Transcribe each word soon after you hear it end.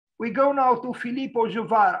We go now to Filippo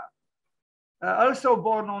Juvarra, also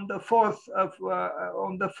born on the 4th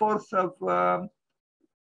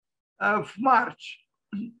of March.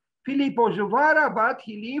 Filippo Juvarra, but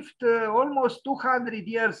he lived almost 200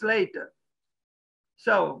 years later.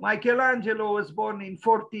 So Michelangelo was born in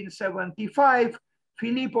 1475.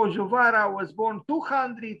 Filippo Juvarra was born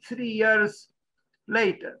 203 years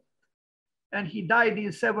later, and he died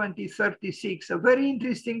in 1736. A very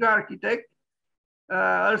interesting architect,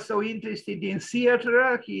 also interested in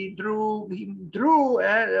theater. He drew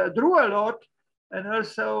a lot, and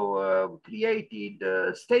also created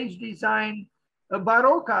stage design, a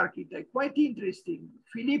Baroque architect, quite interesting.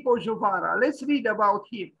 Filippo Juvarra, let's read about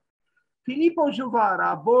him. Filippo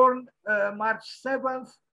Juvarra, born March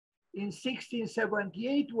 7th in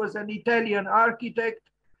 1678, was an Italian architect,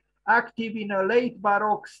 active in a late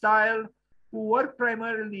Baroque style, who worked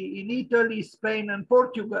primarily in Italy, Spain, and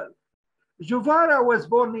Portugal. Juvarra was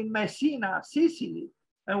born in Messina, Sicily,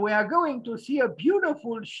 and we are going to see a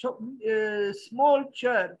beautiful small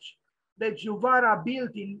church that Juvarra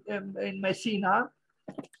built in Messina.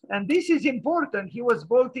 And this is important. He was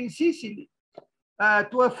born in Sicily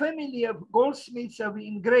to a family of goldsmiths and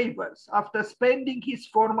engravers. After spending his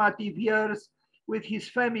formative years with his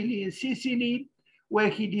family in Sicily, where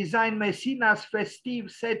he designed Messina's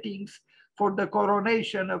festive settings for the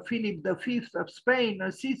coronation of Philip V of Spain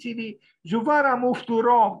and Sicily, Juvarra moved to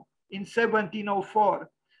Rome in 1704.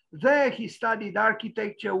 There he studied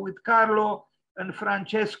architecture with Carlo and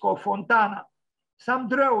Francesco Fontana. Some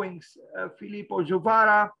drawings of Filippo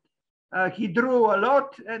Juvarra. He drew a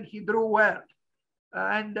lot and he drew well.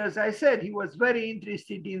 And as I said, he was very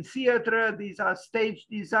interested in theater. These are stage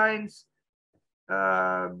designs.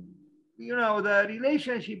 You know, the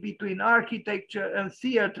relationship between architecture and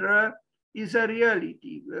theater is a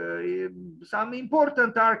reality. Some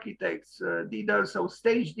important architects did also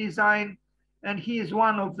stage design, and he is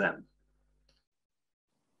one of them.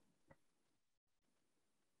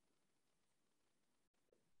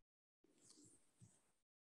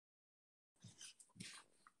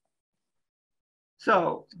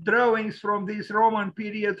 So drawings from this Roman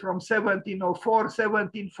period from 1704,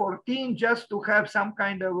 1714, just to have some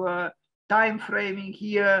kind of time framing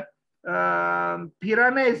here.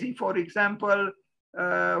 Piranesi, for example,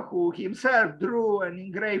 who himself drew and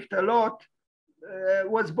engraved a lot,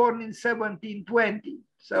 was born in 1720.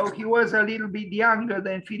 So he was a little bit younger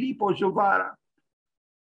than Filippo Juvarra.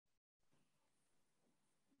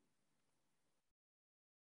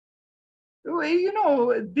 You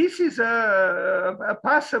know, this is a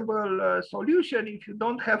possible solution if you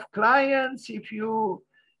don't have clients, if you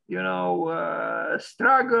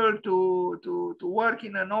struggle to work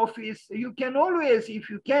in an office. You can always, if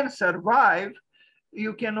you can survive,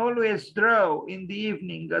 you can always draw in the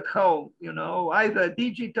evening at home, you know, either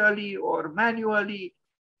digitally or manually.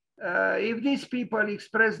 If these people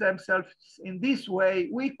express themselves in this way,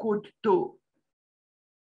 we could too.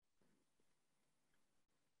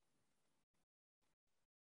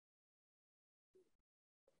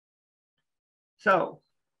 So,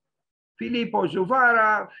 Filippo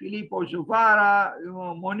Juvarra, you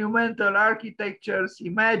know, monumental architectures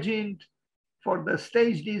imagined for the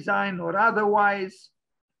stage design or otherwise.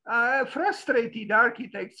 Frustrated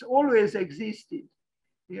architects always existed.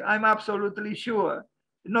 I'm absolutely sure,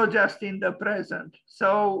 not just in the present.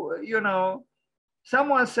 So, you know,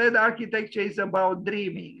 someone said architecture is about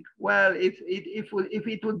dreaming. Well, if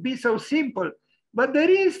it would be so simple, but there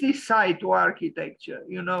is this side to architecture,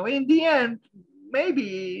 you know, in the end,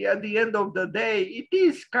 maybe at the end of the day, it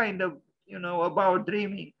is kind of, you know, about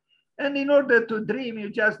dreaming. And in order to dream, you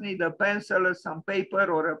just need a pencil or some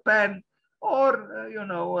paper or a pen or, you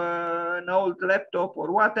know, an old laptop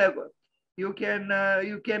or whatever. You can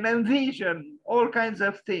envision all kinds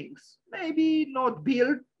of things, maybe not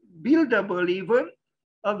buildable even,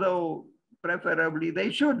 although preferably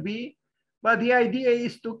they should be, but the idea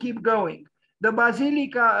is to keep going. The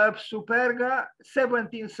Basilica of Superga,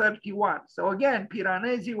 1731. So again,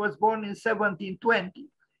 Piranesi was born in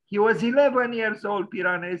 1720. He was 11 years old,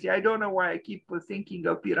 Piranesi. I don't know why I keep thinking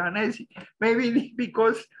of Piranesi. Maybe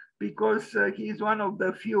because he's one of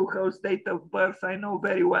the few whose date of birth I know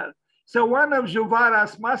very well. So one of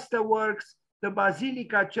Juvarra's masterworks, the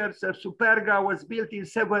Basilica Church of Superga, was built in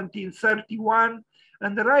 1731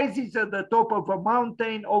 and rises at the top of a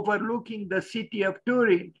mountain overlooking the city of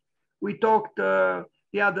Turin. We talked the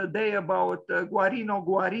other day about Guarino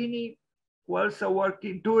Guarini, who also worked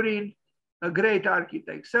in Turin, a great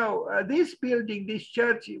architect. So this building, this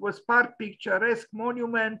church, it was part picturesque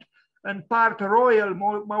monument and part royal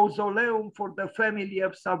mausoleum for the family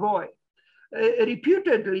of Savoy.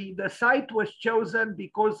 Reputedly, the site was chosen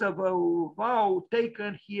because of a vow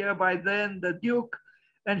taken here by then the Duke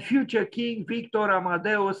and future King Victor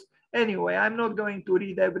Amadeus. Anyway, I'm not going to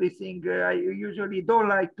read everything. I usually don't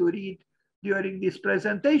like to read during this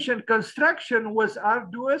presentation. Construction was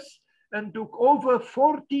arduous and took over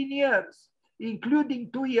 14 years,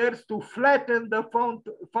 including 2 years to flatten the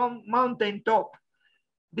mountain top.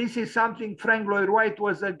 This is something Frank Lloyd Wright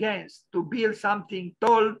was against, to build something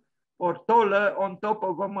tall or taller on top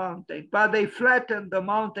of a mountain. But they flattened the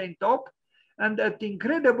mountain top, and at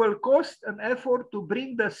incredible cost and effort to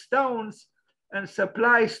bring the stones and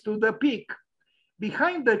supplies to the peak.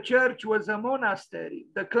 Behind the church was a monastery.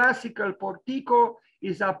 The classical portico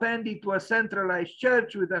is appended to a centralized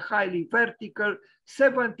church with a highly vertical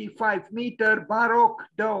 75-meter Baroque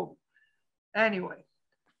dome. Anyway,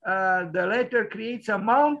 the latter creates a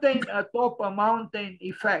mountain atop a mountain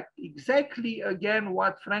effect. Exactly, again,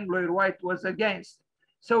 what Frank Lloyd Wright was against.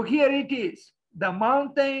 So here it is, the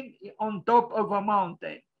mountain on top of a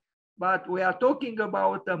mountain. But we are talking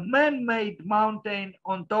about a man-made mountain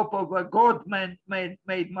on top of a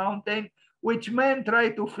God-made mountain, which men try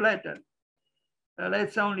to flatten.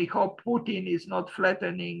 Let's only hope Putin is not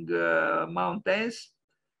flattening mountains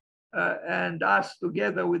and us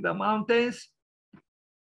together with the mountains.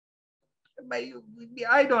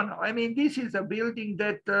 I don't know. I mean, this is a building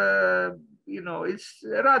that, you know, it's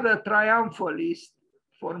rather triumphalist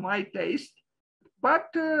for my taste. But,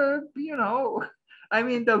 you know, I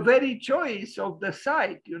mean, the very choice of the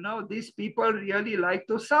site, you know, these people really like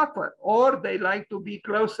to suffer, or they like to be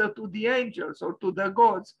closer to the angels or to the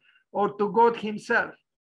gods or to God himself.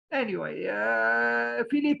 Anyway,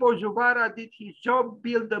 Filippo Juvarra did his job,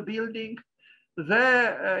 built the building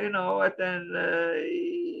there, you know, at an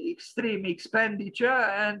extreme expenditure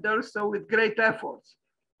and also with great efforts,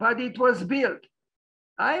 but it was built.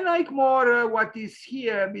 I like more what is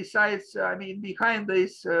here besides, I mean, behind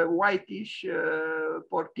this whitish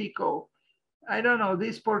portico. I don't know,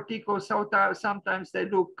 these porticos, sometimes they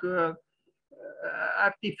look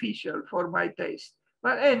artificial for my taste.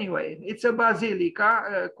 But anyway, it's a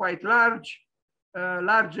basilica, quite large,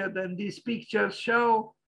 larger than these pictures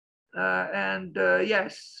show. And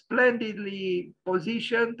yes, splendidly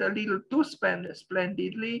positioned, a little too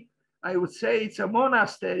splendidly. I would say it's a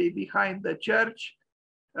monastery behind the church.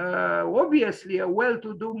 Obviously a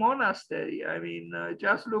well-to-do monastery. I mean,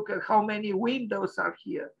 just look at how many windows are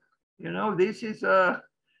here. You know, this is a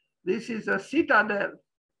citadel.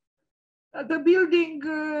 The building,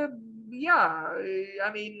 yeah,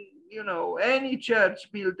 I mean, you know, any church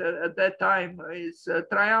built at that time is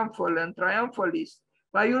triumphal and triumphalist.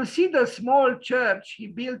 But you'll see the small church he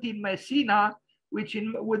built in Messina, which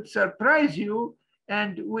would surprise you,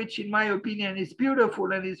 and which in my opinion is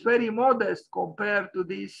beautiful and is very modest compared to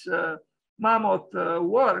this mammoth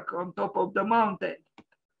work on top of the mountain.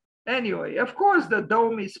 Anyway, of course, the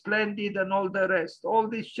dome is splendid and all the rest. All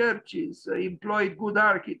these churches employed good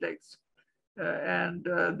architects and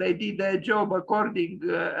they did their job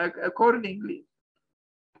accordingly.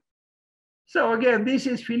 So again, this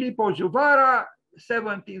is Filippo Juvarra,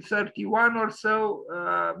 1731 or so.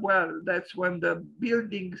 Well, that's when the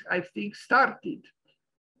building, I think, started,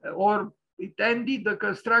 or it ended the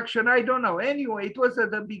construction. I don't know. Anyway, it was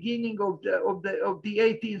at the beginning of the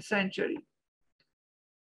 18th century.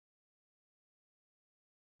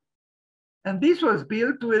 And this was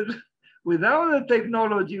built without the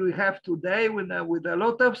technology we have today, with a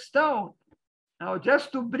lot of stone. Now,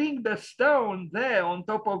 just to bring the stone there on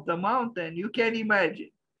top of the mountain, you can imagine.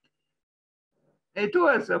 It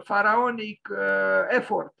was a pharaonic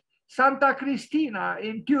effort. Santa Cristina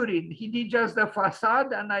in Turin, he did just the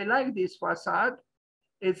facade, and I like this facade.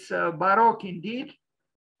 It's Baroque indeed.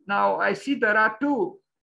 Now, I see there are two.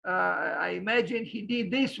 I imagine he did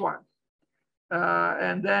this one.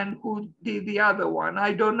 And then who did the other one?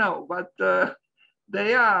 I don't know, but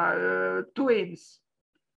they are twins.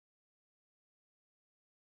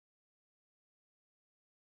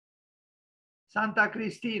 Santa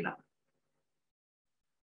Cristina,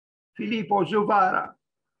 Filippo Juvarra.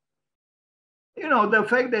 You know, the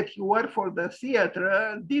fact that he worked for the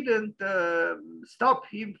theater didn't stop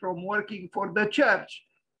him from working for the church,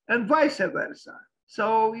 and vice versa.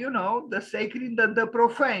 So, you know, the sacred and the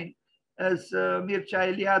profane, as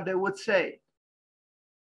Mircea Eliade would say.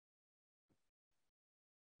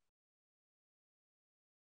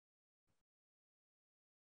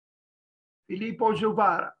 Filippo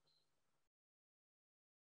Juvarra.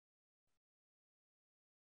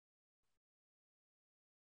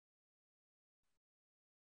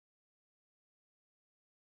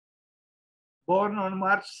 born on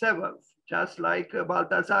March 7th, just like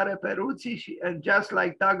Baltasare Peruzzi and just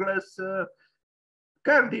like Douglas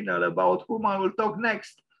Cardinal, about whom I will talk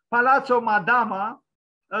next. Palazzo Madama,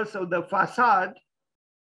 also the facade.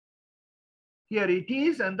 Here it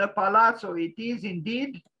is, and the Palazzo, it is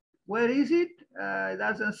indeed. Where is it? It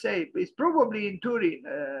doesn't say. It's probably in Turin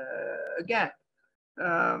again.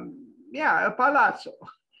 Yeah, a Palazzo.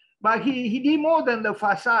 But he did more than the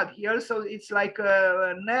facade. He also, it's like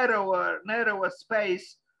a narrower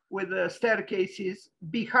space with the staircases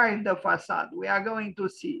behind the facade. We are going to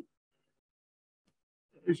see.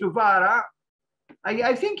 Juvarra,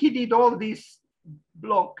 I think he did all this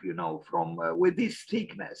block, you know, from with this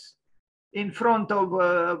thickness in front of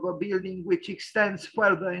a building which extends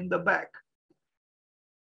further in the back.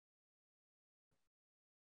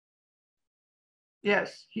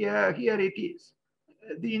 Yes, here it is.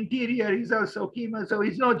 The interior is also him, so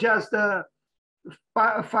it's not just a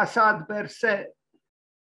facade per se.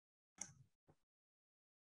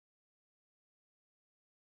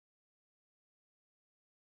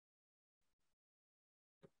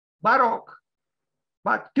 Baroque,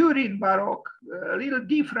 but Turin Baroque, a little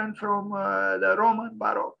different from the Roman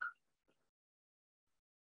Baroque.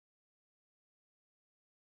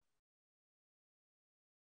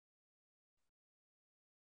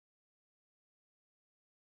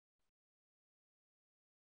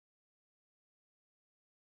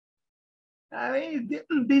 I mean,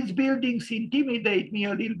 these buildings intimidate me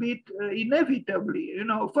a little bit, inevitably. You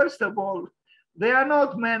know, first of all, they are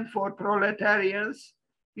not meant for proletarians,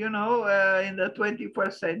 you know, in the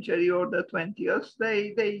 21st century or the 20th.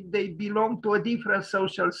 They belong to a different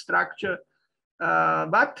social structure.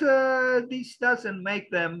 But this doesn't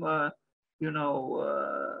make them, you know,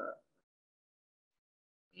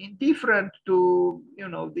 indifferent to, you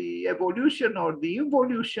know, the evolution or the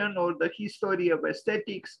involution or the history of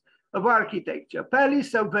aesthetics of architecture.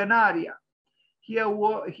 Palace of Venaria. Here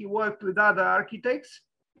he worked with other architects.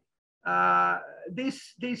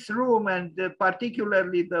 This room, and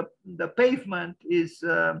particularly the pavement, is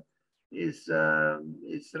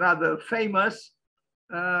rather famous.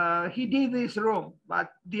 He did this room, but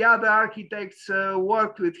the other architects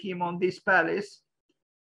worked with him on this palace.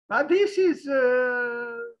 But this is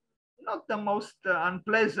not the most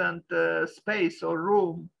unpleasant space or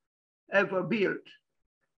room ever built.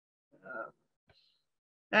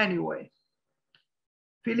 Anyway,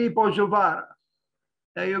 Filippo Juvarra.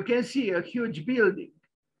 You can see a huge building.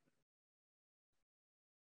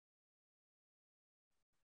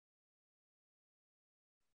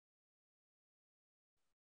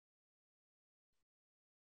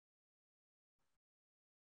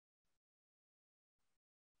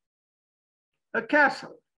 A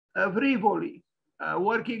castle of Rivoli,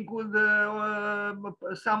 working with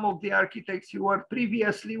some of the architects he worked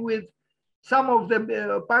previously with. Some of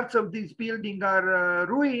the parts of this building are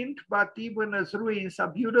ruined, but even as ruins are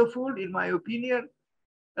beautiful, in my opinion.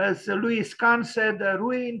 As Louis Kahn said, a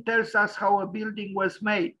ruin tells us how a building was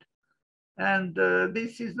made. And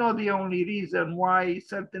this is not the only reason why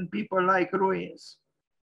certain people like ruins.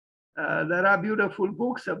 There are beautiful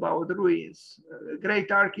books about ruins.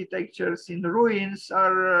 Great architectures in ruins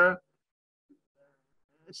are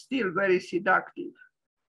still very seductive.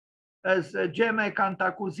 As Geme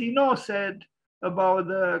Cantacuzino said about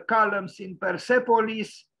the columns in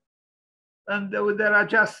Persepolis, and there are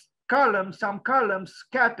just columns, some columns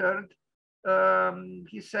scattered.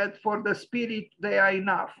 He said, for the spirit, they are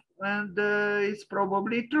enough. And it's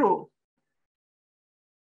probably true.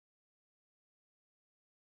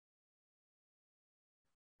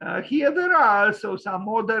 Here there are also some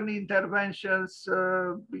modern interventions.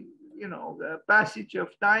 You know, the passage of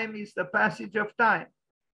time is the passage of time.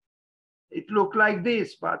 It looked like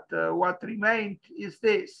this, but what remained is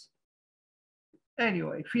this.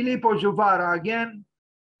 Anyway, Filippo Juvarra again.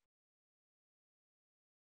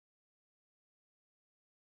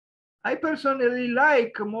 I personally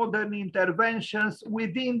like modern interventions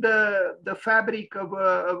within the fabric of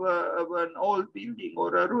an old building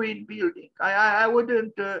or a ruined building. I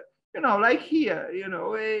wouldn't, you know, like here, you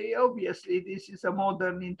know, obviously this is a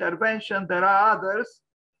modern intervention. There are others.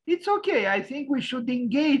 It's okay. I think we should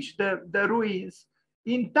engage the ruins,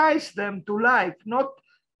 entice them to life, not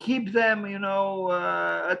keep them, you know,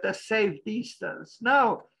 at a safe distance.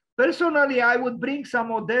 Now, personally, I would bring some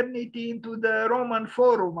modernity into the Roman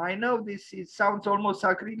Forum. I know sounds almost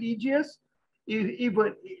sacrilegious,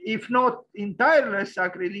 even if not entirely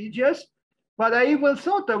sacrilegious, but I even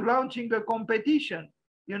thought of launching a competition,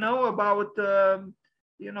 you know, about,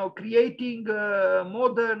 you know, creating a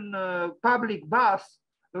modern public baths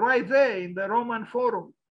right there in the Roman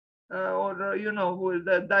Forum. or you know, with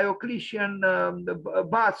the Diocletian the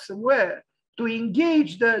baths were, to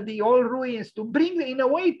engage the old ruins, to bring in a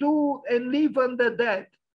way to enliven the dead.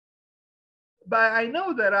 But I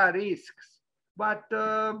know there are risks, but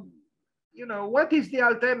you know, what is the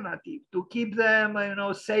alternative? To keep them, you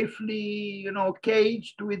know, safely, you know,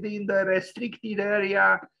 caged within the restricted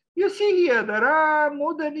area. You see here, there are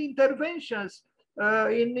modern interventions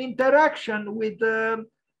in interaction with,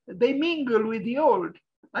 they mingle with the old.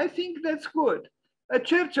 I think that's good. A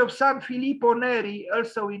church of San Filippo Neri,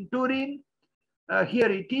 also in Turin. Here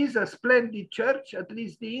it is, a splendid church, at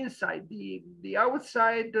least the inside. The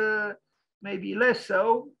outside, maybe less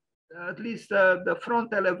so, at least the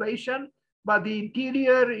front elevation, but the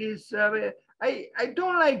interior is, I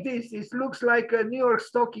don't like this. This looks like a New York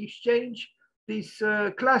Stock Exchange, this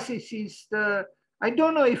classicist. I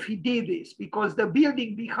don't know if he did this because the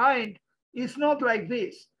building behind is not like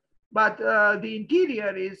this, but the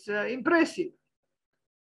interior is impressive.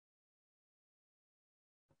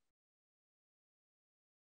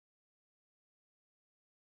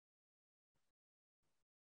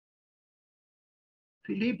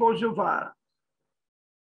 Filippo Juvarra,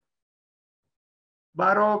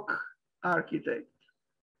 Baroque architect.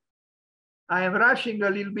 I am rushing a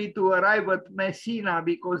little bit to arrive at Messina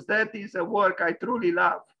because that is a work I truly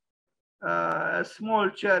love. A small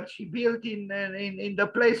church he built in the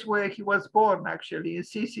place where he was born, actually, in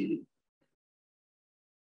Sicily.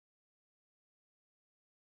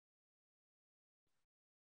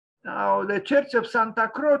 Now, the Church of Santa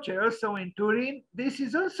Croce, also in Turin, this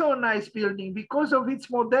is also a nice building because of its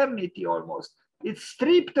modernity almost. It's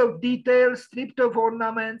stripped of details, stripped of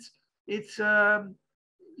ornaments. It's,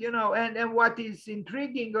 you know, and what is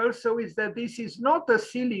intriguing also is that this is not a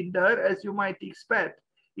cylinder as you might expect.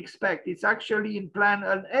 It's actually in plan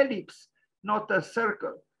an ellipse, not a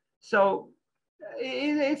circle. So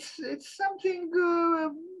it's something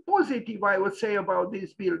positive, I would say, about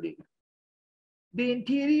this building. The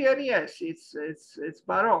interior, yes, it's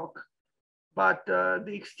Baroque, but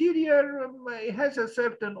the exterior has a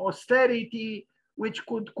certain austerity which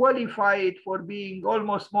could qualify it for being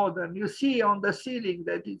almost modern. You see on the ceiling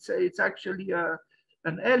that it's actually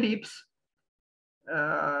an ellipse,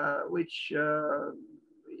 which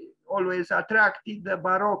always attracted the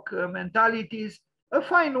Baroque mentalities. A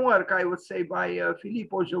fine work, I would say, by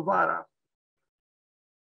Filippo Juvarra.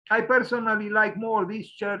 I personally like more this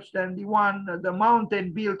church than the one, the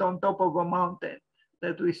mountain built on top of a mountain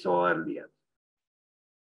that we saw earlier.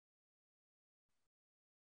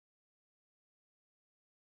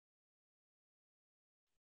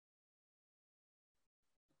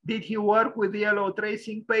 Did he work with yellow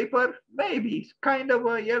tracing paper? Maybe, kind of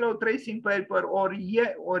a yellow tracing paper, or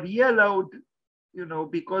yellowed, you know,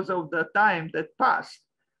 because of the time that passed.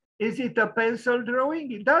 Is it a pencil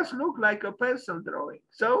drawing? It does look like a pencil drawing.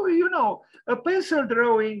 So, you know, a pencil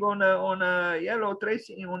drawing on a yellow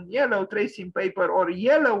tracing paper or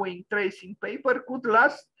yellowing tracing paper could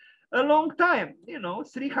last a long time, you know,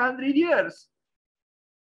 300 years.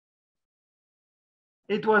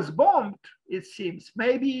 It was bombed, it seems.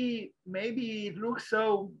 Maybe it looks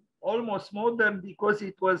so almost modern because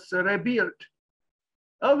it was rebuilt.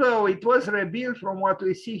 Although it was rebuilt from what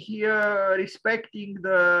we see here, respecting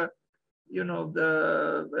the, you know,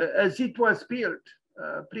 as it was built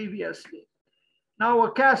previously. Now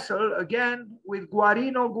a castle, again, with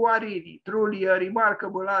Guarino Guarini, truly a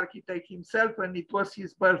remarkable architect himself, and it was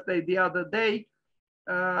his birthday the other day.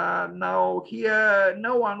 Now here,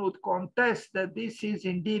 no one would contest that this is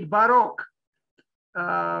indeed Baroque.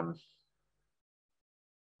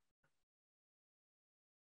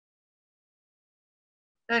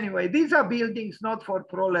 Anyway, these are buildings not for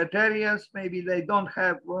proletarians. Maybe they don't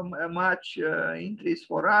have much interest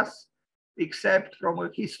for us, except from a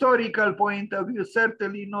historical point of view,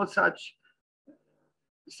 certainly no such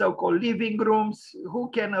so-called living rooms. Who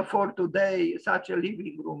can afford today such a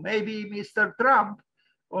living room? Maybe Mr. Trump,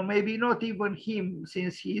 or maybe not even him,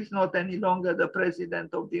 since he is not any longer the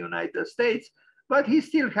president of the United States, but he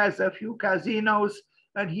still has a few casinos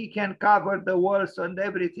and he can cover the walls and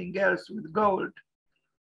everything else with gold.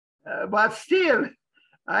 But still,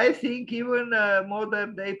 I think even a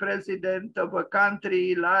modern day president of a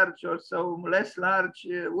country, large or so less large,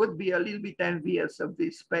 would be a little bit envious of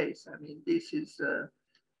this space. I mean, this is,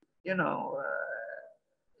 you know,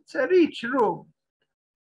 it's a rich room,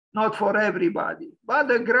 not for everybody. But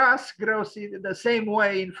the grass grows in the same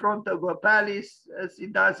way in front of a palace as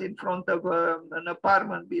it does in front of an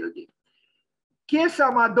apartment building.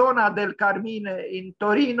 Chiesa Madonna del Carmine in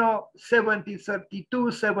Torino, 1732,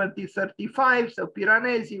 1735. So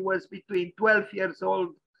Piranesi was between 12 years old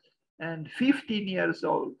and 15 years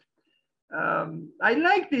old. I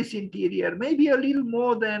like this interior, maybe a little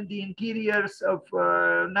more than the interiors of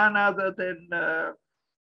none other than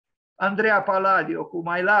Andrea Palladio, whom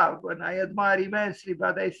I love and I admire immensely.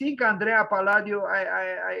 But I think Andrea Palladio,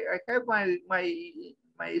 I have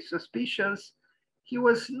my suspicions. He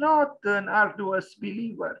was not an arduous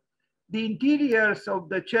believer. The interiors of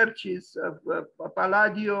the churches of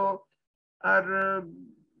Palladio are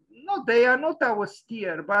they are not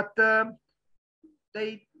austere, but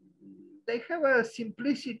they have a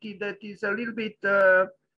simplicity that is a little bit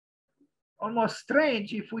almost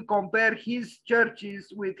strange if we compare his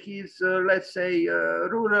churches with his, let's say,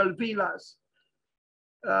 rural villas.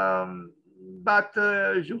 But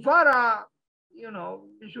Juvarra,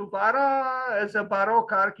 Juvarra as a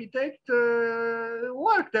Baroque architect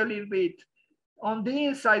worked a little bit on the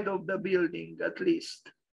inside of the building, at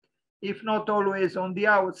least, if not always on the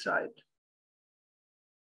outside.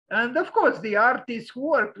 And of course, the artists who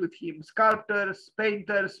worked with him, sculptors,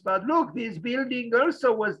 painters, but look, this building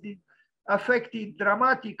also was affected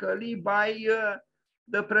dramatically by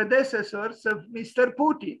the predecessors of Mr.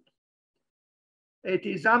 Putin. It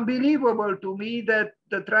is unbelievable to me that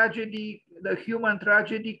the tragedy, the human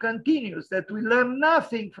tragedy continues, that we learn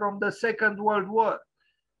nothing from the Second World War.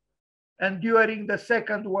 And during the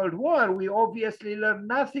Second World War, we obviously learned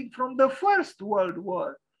nothing from the First World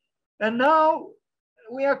War. And now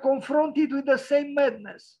we are confronted with the same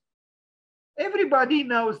madness. Everybody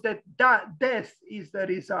knows that death is the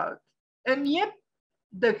result. And yet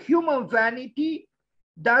the human vanity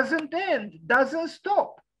doesn't end, doesn't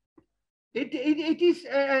stop. It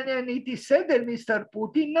is said that Mr.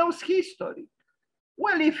 Putin knows history.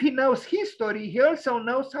 Well, if he knows history, he also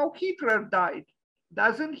knows how Hitler died,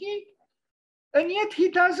 doesn't he? And yet he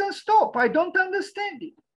doesn't stop. I don't understand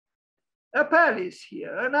it. A palace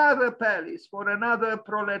here, another palace for another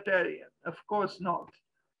proletarian. Of course not.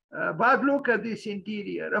 But look at this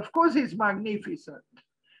interior. Of course it's magnificent.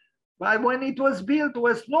 But when it was built, it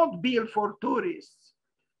was not built for tourists.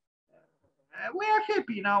 We are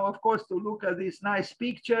happy now, of course, to look at these nice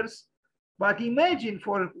pictures. But imagine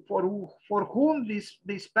for whom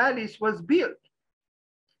this palace was built.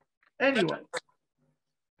 Anyway.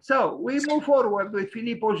 So we move forward with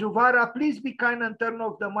Filippo Juvarra. Please be kind and turn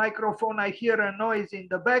off the microphone. I hear a noise in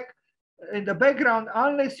the background.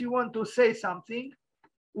 Unless you want to say something,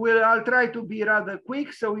 I'll try to be rather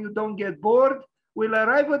quick so you don't get bored. We'll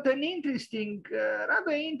arrive at an interesting,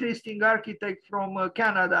 rather interesting architect from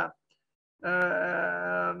Canada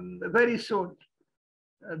very soon,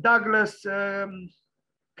 Douglas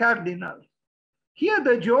Cardinal. Here,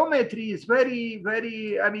 the geometry is very,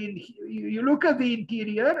 very, I mean, you look at the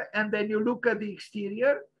interior and then you look at the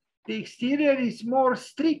exterior. The exterior is more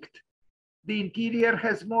strict. The interior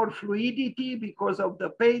has more fluidity because of the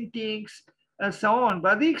paintings and so on.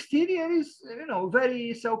 But the exterior is,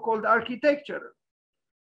 very so-called architectural.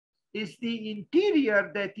 It's the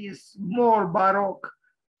interior that is more Baroque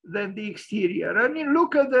than the exterior. I mean,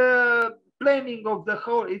 look at the planning of the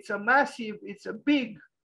whole. It's a massive, it's a big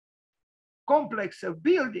complex of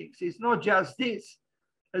buildings. It's not just this.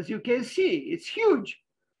 As you can see, it's huge.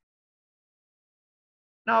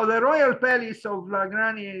 Now the Royal Palace of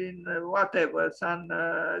Lagrani in whatever,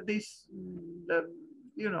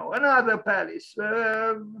 another palace.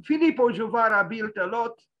 Filippo Juvarra built a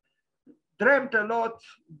lot, dreamt a lot,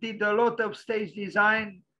 did a lot of stage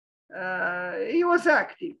design. He was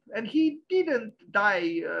active and he didn't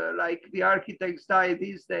die like the architects die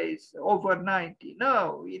these days, over 90.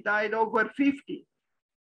 No, he died over 50.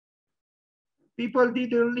 People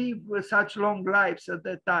didn't live such long lives at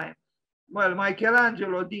that time. Well,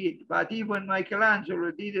 Michelangelo did, but even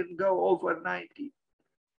Michelangelo didn't go over 90.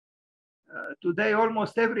 Today,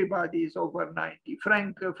 almost everybody is over 90.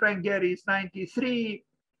 Frank Gehry is 93,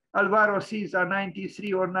 Alvaro Siza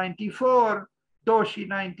 93 or 94, Doshi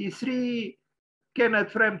 93,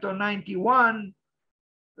 Kenneth Frampton 91,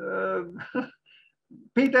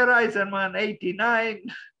 Peter Eisenman 89.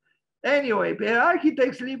 Anyway, the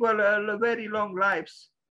architects live a very long lives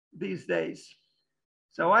these days.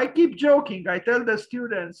 So I keep joking. I tell the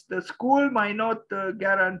students, the school might not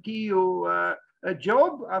guarantee you a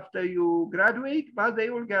job after you graduate, but they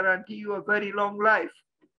will guarantee you a very long life.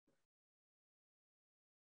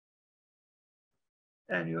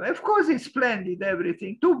 Anyway, of course, it's splendid,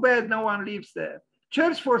 everything. Too bad no one lives there.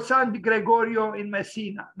 Church for San Gregorio in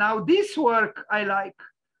Messina. Now, this work I like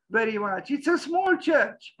very much. It's a small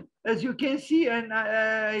church, as you can see, and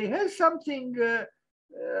it has something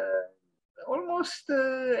almost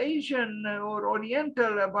Asian or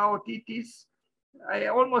Oriental about it. I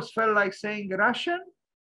almost felt like saying Russian.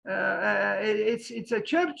 It's a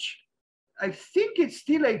church I think it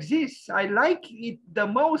still exists. I like it the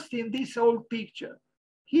most in this old picture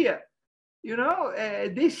here. You know,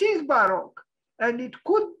 this is Baroque, and it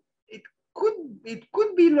could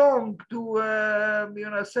belong to you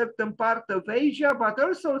know, a certain part of Asia, but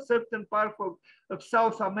also a certain part of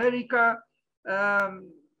South America.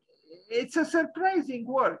 It's a surprising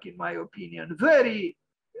work, in my opinion. Very,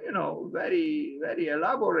 you know, very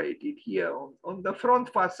elaborated here on the front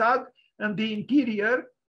facade and the interior.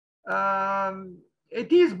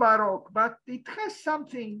 It is Baroque, but it has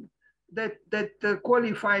something that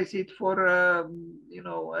qualifies it for you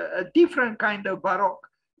know, a different kind of Baroque.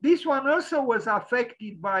 This one also was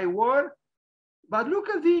affected by war, but look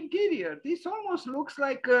at the interior. This almost looks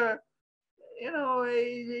like a, you know,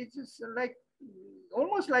 it's just like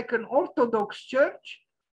almost like an Orthodox church,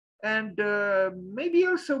 and maybe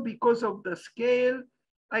also because of the scale,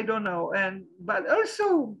 I don't know. And but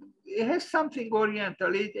also it has something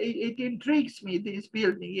Oriental. It intrigues me, this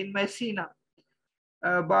building in Messina.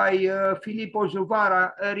 By Filippo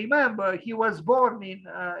Juvarra. Remember, he was born in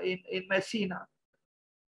Messina.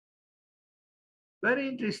 Very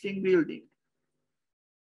interesting building.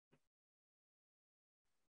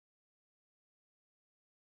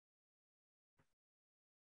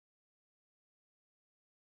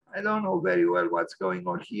 I don't know very well what's going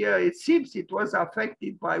on here. It seems it was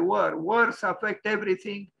affected by war. Wars affect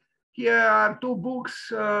everything. Here are two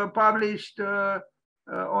books published on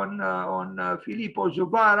Filippo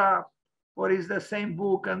Juvarra, or is the same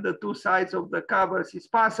book, and the two sides of the covers is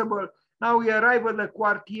possible. Now we arrive at the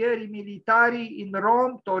Quartieri Militari in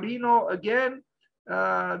Rome, Torino again,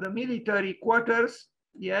 the military quarters.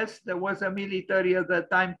 Yes, there was a military at that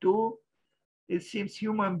time too. It seems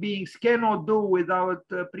human beings cannot do without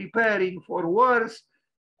preparing for wars,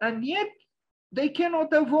 and yet they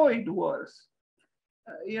cannot avoid wars.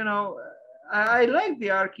 You know, I like the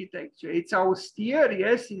architecture. It's austere,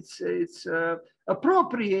 yes, it's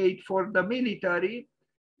appropriate for the military.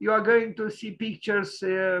 You are going to see pictures,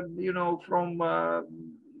 you know, from,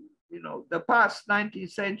 you know, the past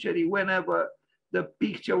 19th century, whenever the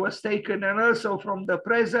picture was taken, and also from the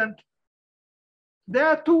present. There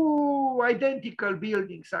are two identical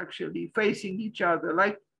buildings actually facing each other,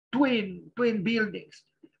 like twin buildings.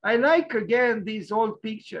 I like, again, these old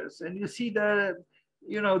pictures, and you see the,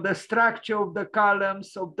 you know, the structure of the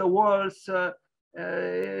columns of the walls,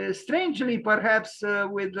 strangely perhaps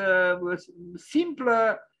with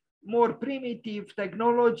simpler, more primitive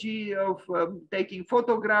technology of taking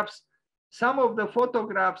photographs. Some of the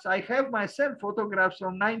photographs, I have myself photographs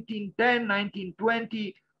from 1910,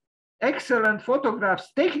 1920, excellent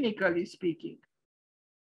photographs, technically speaking.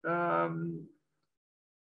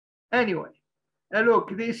 Anyway,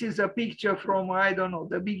 look, this is a picture from, I don't know,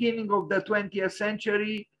 the beginning of the 20th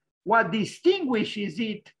century. What distinguishes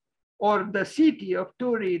it, or the city of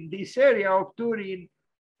Turin, this area of Turin,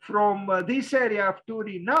 from this area of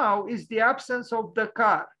Turin now, is the absence of the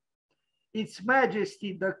car. Its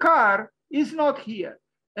majesty, the car, is not here.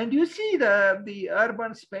 And you see the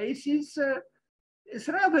urban space is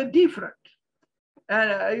rather different.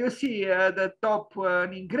 And you see at the top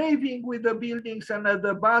an engraving with the buildings, and at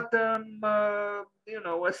the bottom, you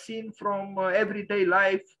know, a scene from everyday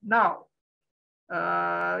life now.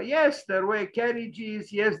 Yes, there were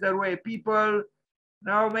carriages. Yes, there were people.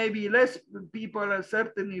 Now maybe less people and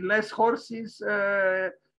certainly less horses,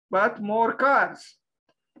 but more cars.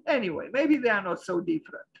 Anyway, maybe they are not so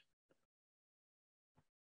different.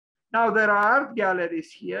 Now there are art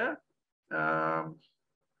galleries here.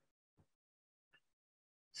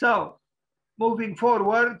 So moving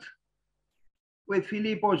forward with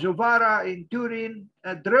Filippo Juvarra in Turin,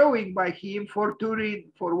 a drawing by him for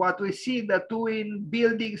Turin, for what we see, the twin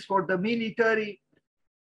buildings for the military,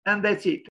 and that's it.